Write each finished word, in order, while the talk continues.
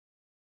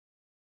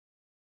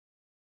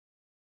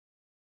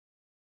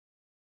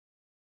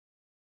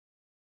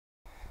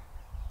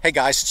Hey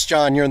guys, it's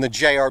John. You're in the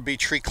JRB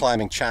Tree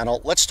Climbing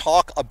channel. Let's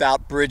talk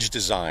about bridge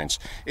designs.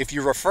 If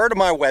you refer to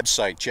my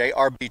website,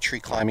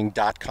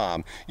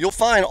 jrbtreeclimbing.com, you'll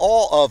find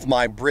all of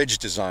my bridge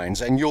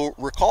designs, and you'll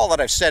recall that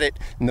I've said it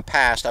in the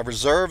past. I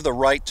reserve the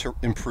right to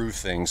improve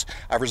things.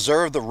 I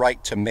reserve the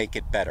right to make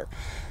it better.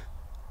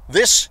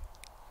 This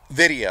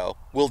video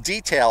will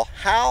detail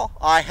how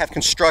I have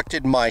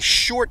constructed my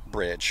short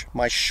bridge,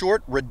 my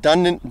short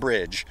redundant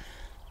bridge,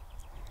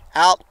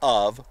 out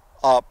of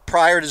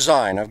prior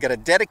design. I've got a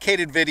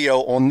dedicated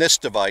video on this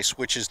device,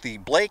 which is the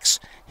Blake's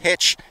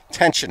Hitch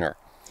tensioner.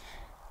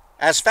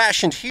 As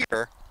fashioned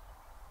here,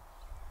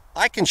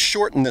 I can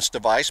shorten this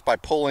device by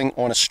pulling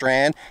on a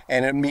strand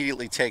and it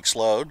immediately takes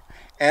load,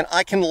 and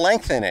I can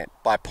lengthen it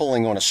by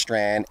pulling on a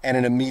strand and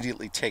it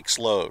immediately takes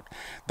load.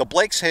 The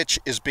Blake's Hitch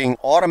is being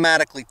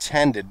automatically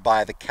tended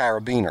by the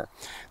carabiner.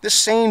 This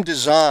same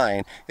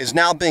design is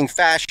now being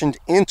fashioned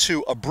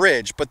into a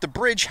bridge, but the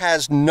bridge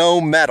has no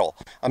metal.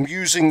 I'm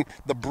using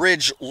the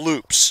bridge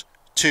loops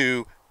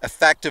to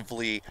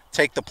effectively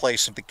take the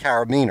place of the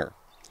carabiner.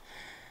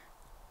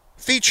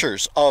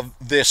 Features of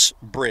this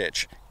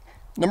bridge.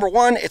 Number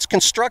one, it's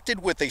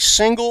constructed with a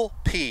single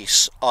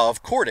piece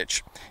of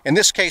cordage. In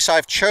this case,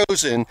 I've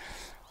chosen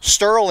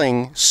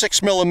sterling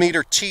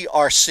 6mm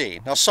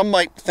TRC. Now, some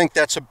might think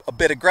that's a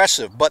bit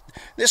aggressive, but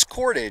this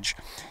cordage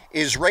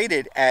is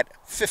rated at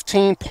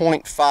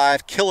 15.5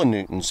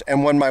 kilonewtons,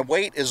 and when my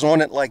weight is on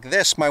it like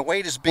this, my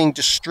weight is being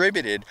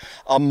distributed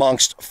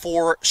amongst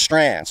 4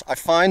 strands. I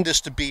find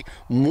this to be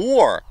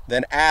more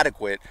than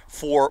adequate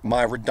for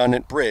my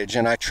redundant bridge,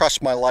 and I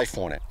trust my life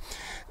on it.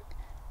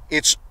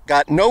 It's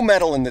got no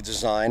metal in the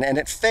design, and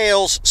it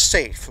fails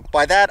safe.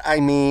 By that I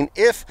mean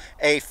if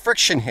a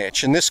friction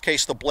hitch, in this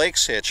case the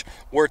Blake's hitch,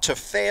 were to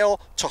fail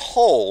to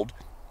hold,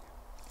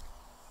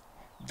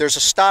 there's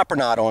a stopper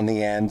knot on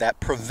the end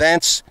that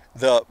prevents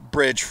the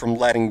bridge from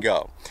letting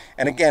go.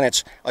 And again,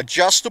 it's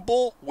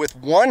adjustable with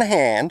one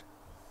hand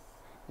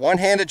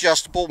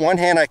adjustable. One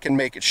hand I can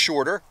make it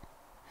shorter,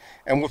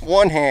 and with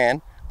one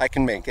hand I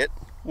can make it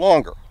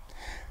longer.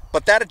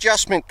 But that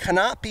adjustment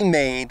cannot be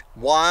made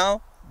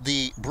while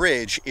the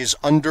bridge is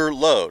under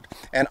load,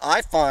 and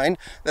I find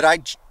that I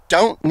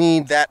don't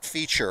need that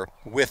feature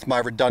with my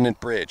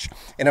redundant bridge.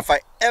 And if I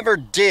ever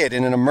did,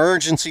 in an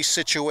emergency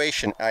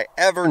situation, I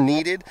ever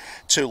needed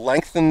to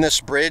lengthen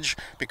this bridge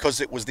because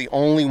it was the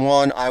only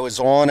one I was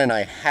on and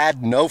I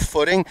had no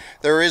footing,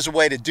 there is a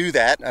way to do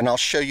that, and I'll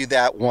show you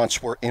that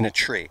once we're in a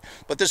tree.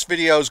 But this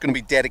video is going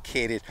to be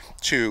dedicated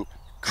to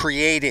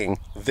creating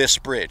this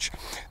bridge.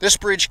 This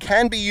bridge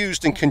can be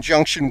used in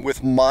conjunction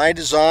with my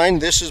design.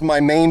 This is my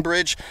main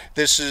bridge.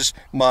 This is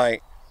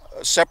my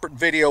separate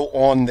video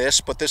on this,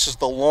 but this is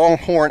the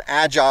Longhorn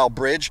Agile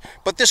bridge.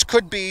 But this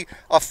could be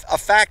a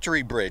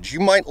factory bridge. You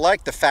might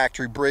like the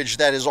factory bridge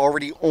that is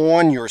already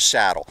on your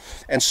saddle.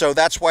 And so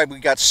that's why we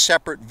got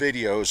separate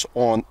videos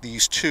on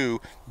these two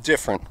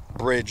different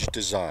bridge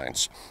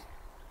designs.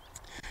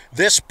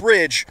 This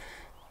bridge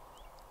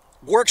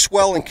works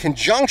well in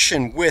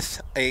conjunction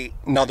with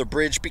another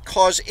bridge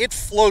because it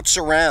floats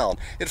around.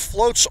 It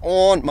floats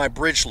on my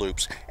bridge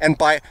loops, and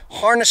by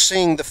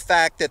harnessing the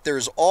fact that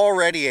there's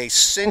already a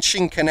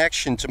cinching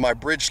connection to my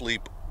bridge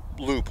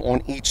loop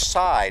on each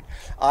side,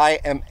 I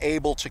am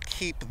able to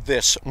keep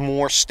this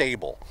more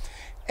stable.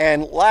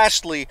 And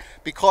lastly,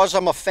 because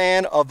I'm a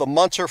fan of the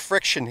Munter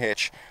friction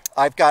hitch,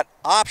 I've got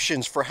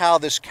options for how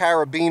this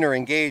carabiner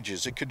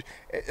engages.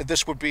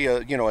 This would be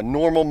a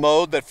normal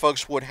mode that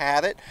folks would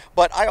have it,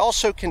 but I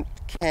also can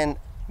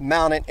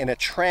mount it in a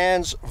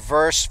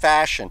transverse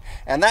fashion,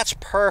 and that's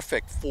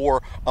perfect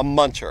for a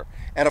Munter.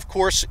 And of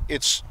course,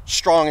 it's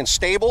strong and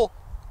stable.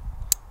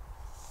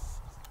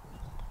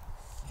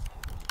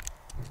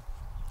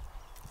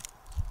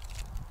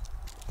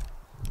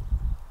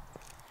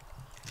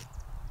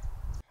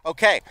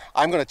 Okay,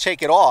 I'm going to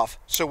take it off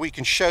so we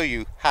can show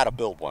you how to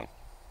build one.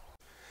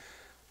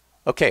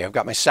 Okay, I've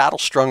got my saddle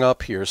strung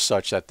up here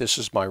such that this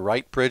is my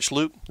right bridge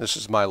loop, this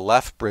is my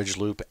left bridge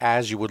loop,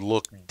 as you would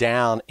look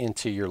down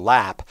into your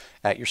lap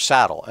at your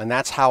saddle. And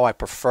that's how I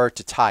prefer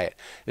to tie it.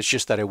 It's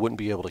just that I wouldn't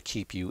be able to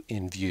keep you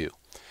in view.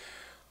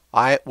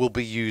 I will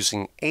be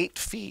using 8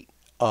 feet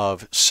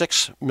of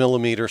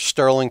 6mm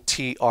sterling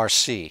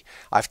TRC.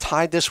 I've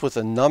tied this with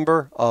a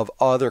number of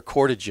other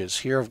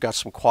cordages. Here I've got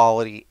some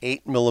quality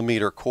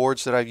 8mm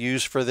cords that I've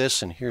used for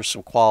this, and here's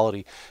some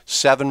quality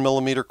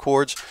 7mm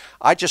cords.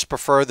 I just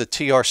prefer the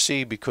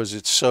TRC because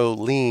it's so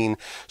lean,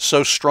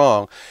 so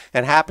strong,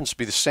 and happens to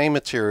be the same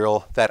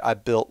material that I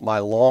built my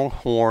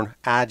Longhorn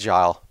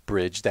Agile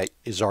bridge that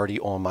is already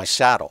on my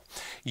saddle.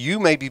 You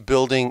may be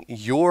building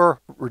your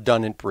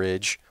redundant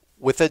bridge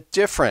with a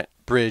different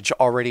bridge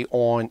already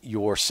on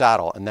your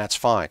saddle, and that's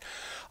fine.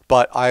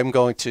 But I'm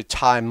going to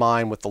tie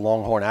mine with the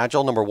Longhorn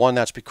Agile. Number one,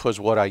 that's because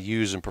what I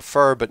use and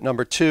prefer, but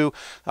number two,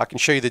 I can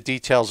show you the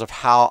details of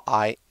how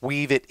I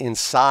weave it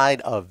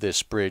inside of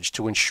this bridge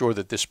to ensure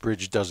that this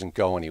bridge doesn't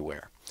go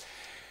anywhere.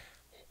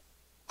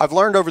 I've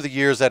learned over the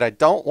years that I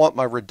don't want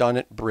my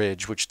redundant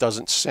bridge, which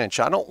doesn't cinch,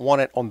 I don't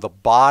want it on the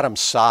bottom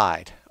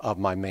side of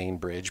my main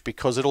bridge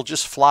because it'll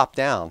just flop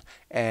down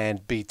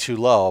and be too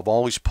low. I'm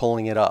always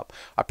pulling it up.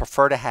 I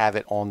prefer to have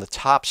it on the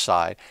top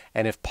side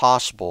and if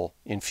possible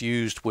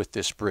infused with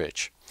this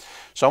bridge.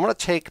 So I'm going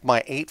to take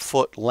my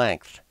 8-foot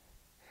length.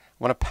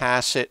 I'm going to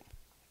pass it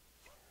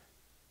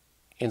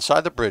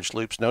inside the bridge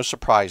loops, no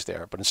surprise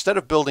there. But instead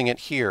of building it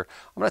here,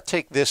 I'm going to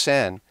take this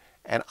end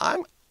and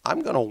I'm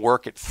going to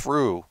work it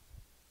through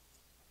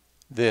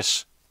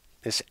this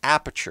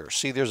aperture.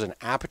 See, there's an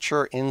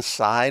aperture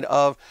inside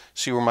of,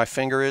 see where my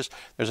finger is?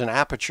 There's an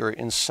aperture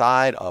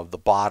inside of the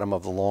bottom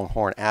of the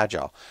Longhorn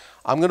Agile.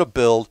 I'm going to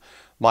build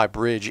my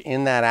bridge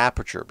in that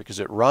aperture because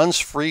it runs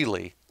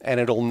freely and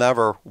it'll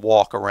never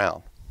walk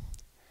around.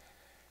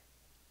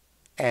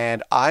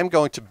 And I'm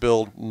going to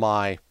build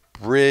my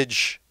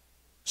bridge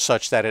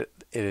such that it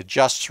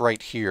adjusts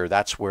right here.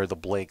 That's where the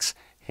Blake's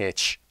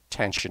Hitch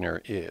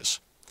tensioner is.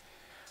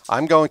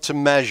 I'm going to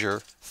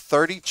measure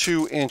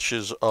 32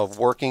 inches of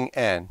working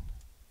end.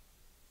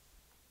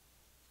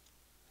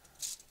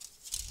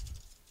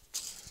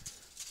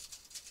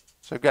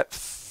 So I've got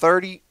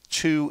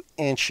 32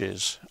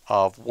 inches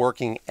of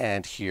working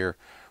end here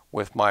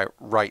with my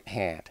right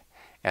hand.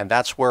 And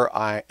that's where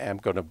I am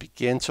going to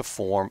begin to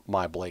form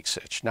my Blake's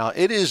Hitch. Now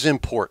it is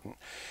important.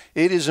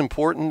 It is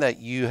important that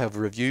you have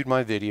reviewed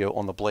my video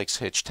on the Blake's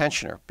Hitch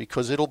tensioner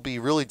because it'll be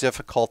really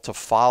difficult to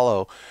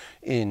follow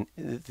in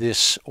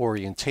this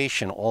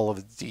orientation all of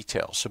the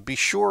details. So be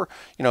sure,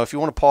 if you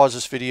want to pause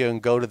this video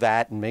and go to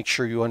that and make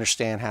sure you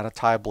understand how to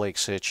tie a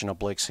Blake's Hitch and a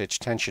Blake's Hitch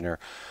tensioner,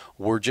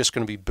 we're just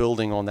going to be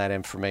building on that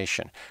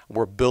information.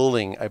 We're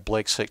building a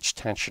Blake's Hitch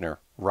tensioner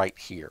right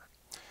here.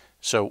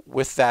 So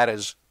with that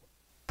as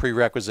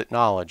prerequisite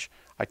knowledge,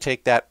 I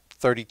take that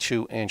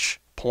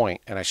 32-inch point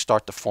and I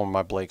start to form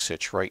my Blake's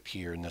Hitch right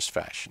here in this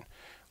fashion.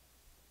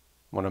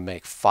 I'm going to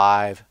make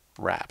 5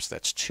 wraps.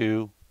 That's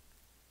 2,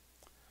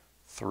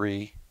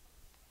 3,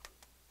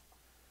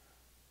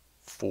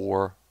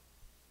 4,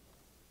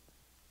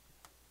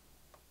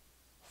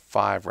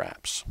 5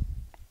 wraps.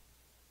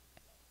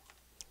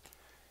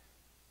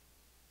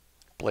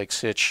 Blake's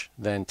Hitch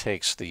then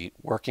takes the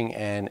working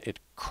end, it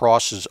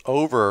crosses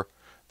over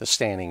the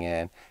standing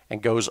end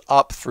and goes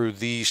up through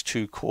these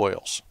 2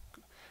 coils.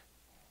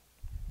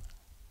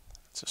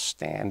 It's a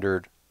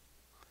standard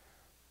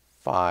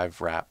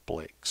 5 wrap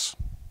Blake's.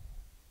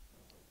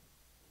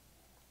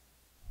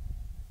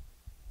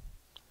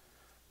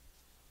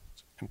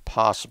 It's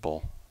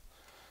impossible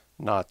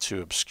not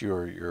to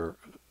obscure your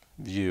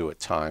view at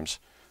times,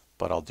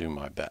 but I'll do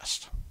my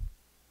best.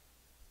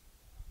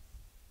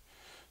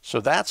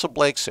 So that's a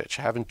Blake's Hitch.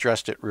 I haven't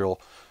dressed it real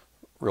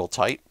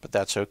tight, but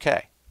that's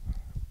okay.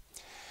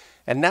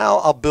 And now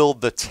I'll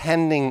build the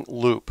tending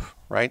loop,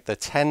 right? The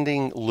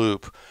tending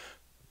loop.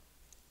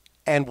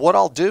 And what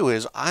I'll do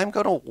is I'm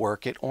going to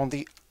work it on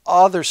the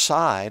other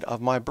side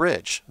of my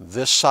bridge.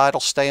 This side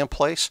will stay in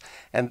place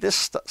and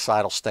this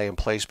side will stay in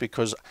place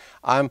because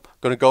I'm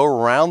going to go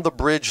around the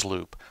bridge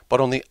loop, but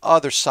on the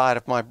other side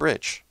of my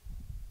bridge.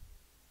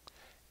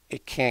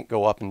 It can't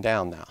go up and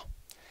down now.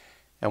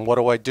 And what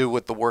do I do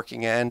with the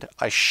working end?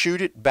 I shoot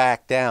it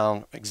back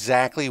down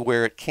exactly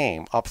where it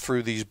came, up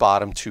through these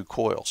bottom 2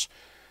 coils.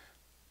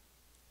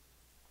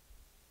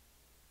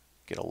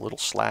 Get a little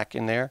slack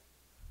in there.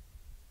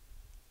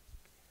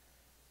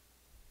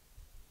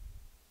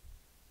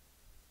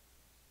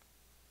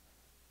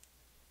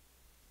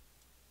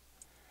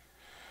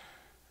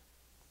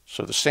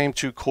 So the same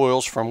 2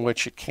 coils from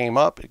which it came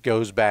up, it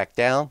goes back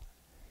down.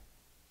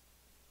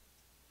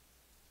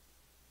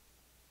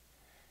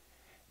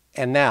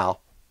 And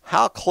now,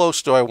 how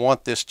close do I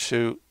want this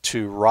to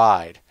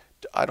ride?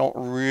 I don't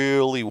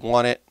really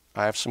want it.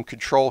 I have some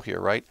control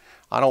here, right?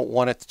 I don't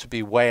want it to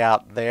be way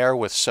out there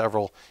with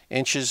several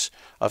inches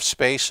of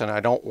space, and I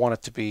don't want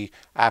it to be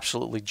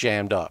absolutely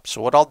jammed up.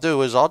 So what I'll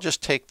do is I'll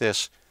just take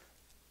this,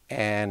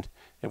 and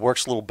it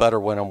works a little better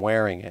when I'm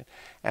wearing it,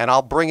 and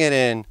I'll bring it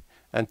in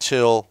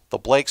until the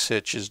Blake's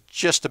Hitch is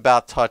just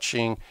about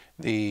touching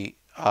the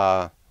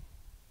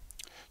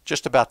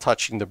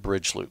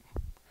bridge loop.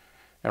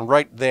 And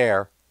right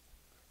there,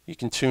 you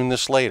can tune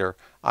this later,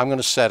 I'm going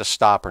to set a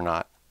stopper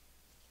knot.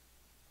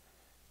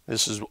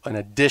 This is an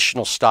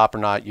additional stopper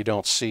knot you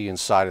don't see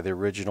inside of the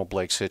original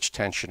Blake's Hitch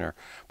tensioner.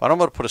 But I'm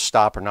going to put a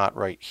stopper knot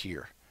right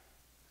here.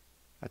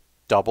 A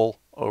double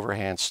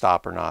overhand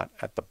stopper knot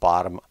at the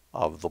bottom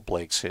of the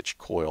Blake's Hitch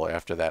coil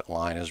after that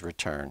line is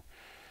returned.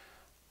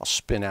 I'll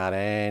spin out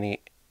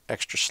any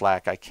extra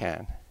slack I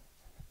can.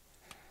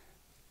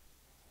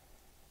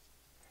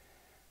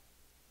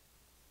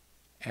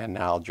 And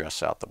now I'll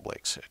dress out the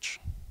Blake's Hitch.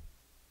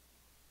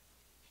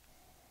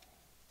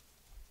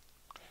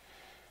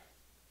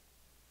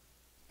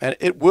 And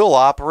it will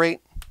operate,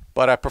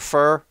 but I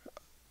prefer,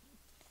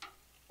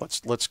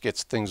 let's get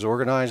things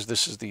organized.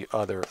 This is the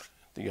other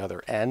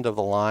end of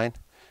the line.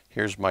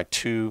 Here's my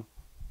 2.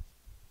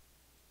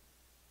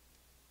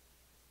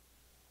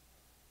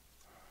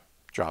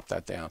 Drop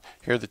that down.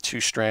 Here are the 2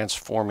 strands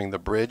forming the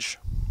bridge.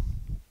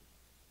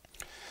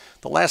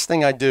 The last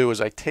thing I do is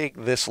I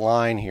take this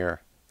line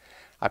here,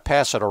 I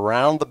pass it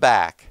around the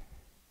back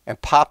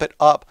and pop it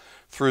up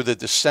through the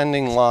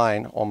descending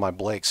line on my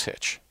Blake's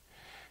hitch.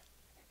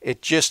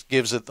 It just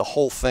gives it the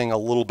whole thing a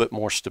little bit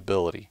more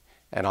stability.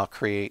 And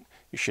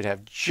you should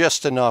have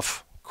just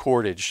enough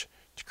cordage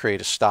to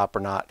create a stopper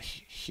knot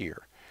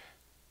here.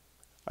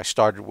 I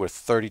started with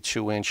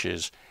 32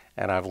 inches,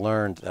 and I've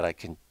learned that I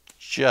can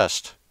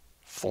just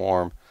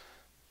form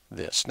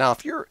this. Now,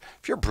 if your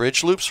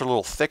bridge loops are a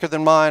little thicker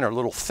than mine or a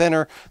little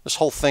thinner, this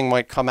whole thing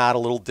might come out a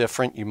little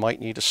different. You might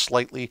need a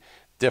slightly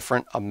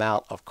different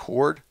amount of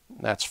cord.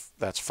 That's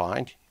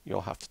fine.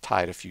 You'll have to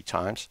tie it a few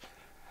times.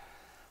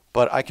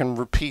 But I can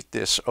repeat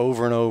this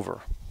over and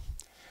over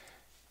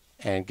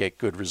and get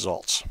good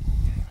results.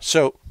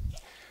 So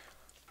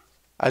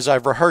as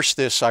I've rehearsed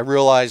this, I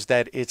realized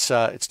that it's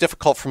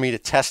difficult for me to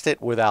test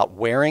it without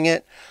wearing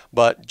it,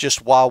 but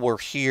just while we're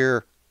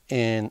here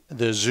in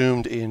the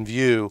zoomed in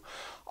view,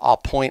 I'll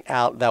point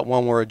out that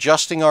when we're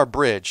adjusting our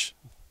bridge,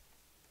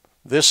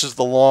 this is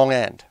the long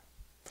end.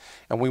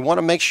 And we want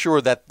to make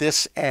sure that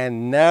this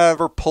end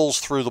never pulls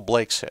through the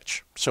Blake's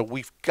hitch. So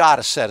we've got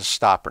to set a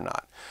stopper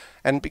knot.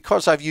 And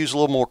because I've used a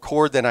little more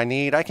cord than I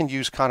need, I can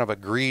use kind of a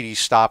greedy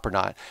stopper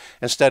knot.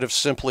 Instead of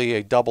simply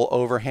a double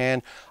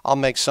overhand, I'll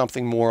make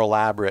something more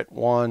elaborate.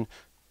 1,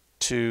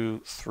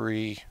 2,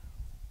 3,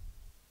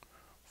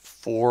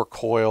 4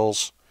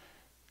 coils.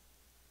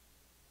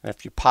 And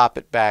if you pop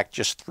it back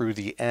just through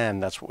the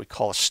end, that's what we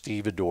call a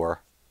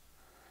stevedore.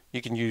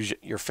 You can use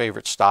your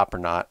favorite stopper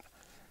knot.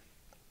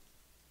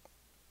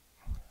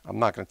 I'm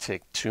not going to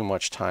take too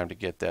much time to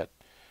get that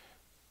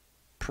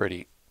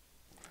pretty.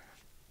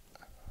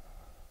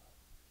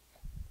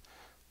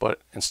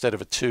 But instead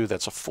of a 2,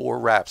 that's a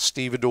 4-wrap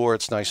stevedore.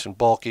 It's nice and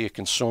bulky. It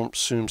consumes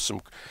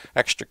some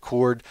extra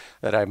cord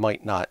that I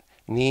might not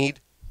need.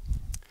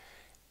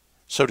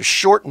 So to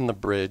shorten the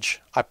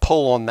bridge, I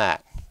pull on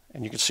that,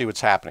 and you can see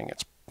what's happening.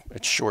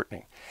 It's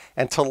shortening.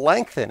 And to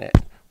lengthen it,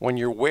 when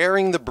you're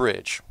wearing the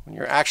bridge, when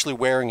you're actually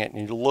wearing it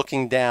and you're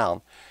looking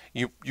down,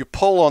 you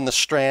pull on the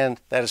strand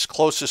that is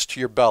closest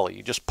to your belly.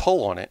 You just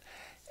pull on it,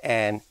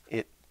 and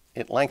it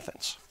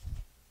lengthens.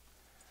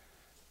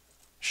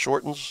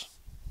 Shortens,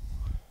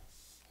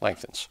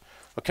 lengthens.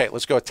 Okay,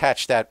 let's go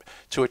attach that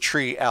to a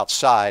tree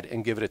outside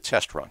and give it a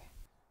test run.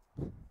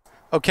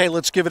 Okay,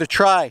 let's give it a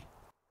try.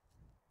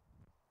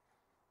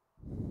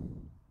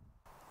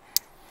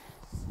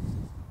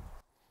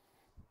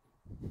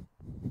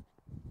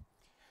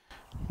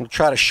 We'll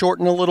try to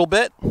shorten a little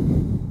bit.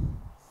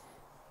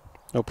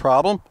 No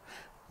problem.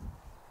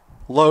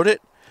 Load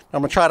it. I'm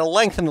going to try to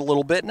lengthen a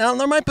little bit. Now,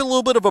 there might be a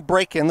little bit of a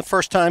break in the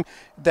first time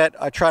that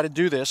I try to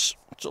do this.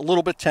 It's a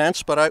little bit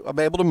tense, but I'm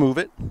able to move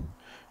it.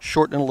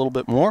 Shorten it a little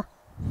bit more.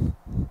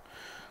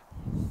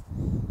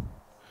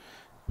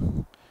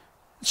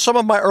 Some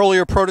of my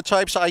earlier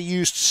prototypes, I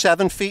used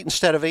 7 feet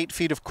instead of 8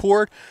 feet of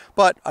cord,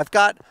 but I've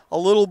got a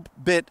little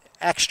bit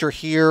extra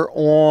here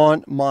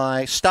on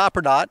my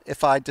stopper knot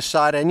if I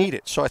decide I need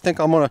it. So I think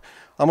I'm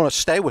gonna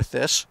stay with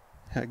this.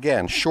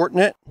 Again, shorten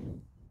it,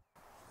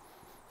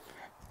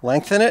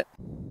 lengthen it,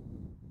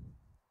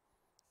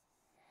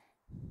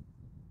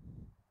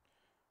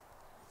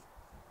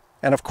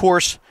 and of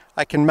course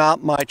I can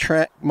mount my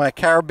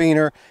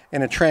carabiner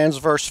in a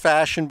transverse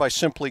fashion by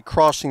simply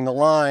crossing the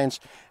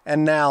lines,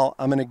 and now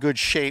I'm in a good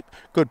shape,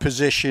 good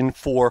position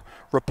for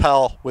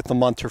rappel with the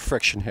Munter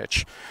friction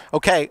hitch.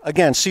 Okay,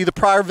 again, see the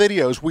prior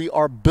videos. We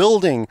are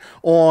building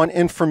on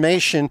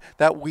information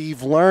that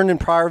we've learned in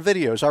prior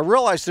videos. I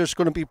realize there's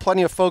going to be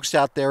plenty of folks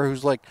out there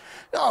who's like,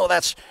 oh,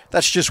 that's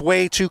just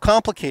way too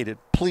complicated.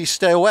 Please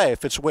stay away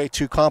if it's way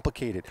too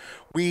complicated.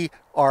 We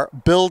are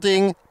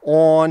building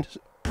on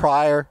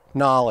prior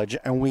knowledge,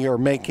 and we are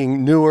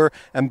making newer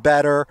and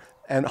better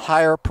and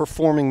higher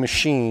performing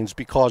machines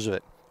because of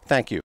it.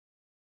 Thank you.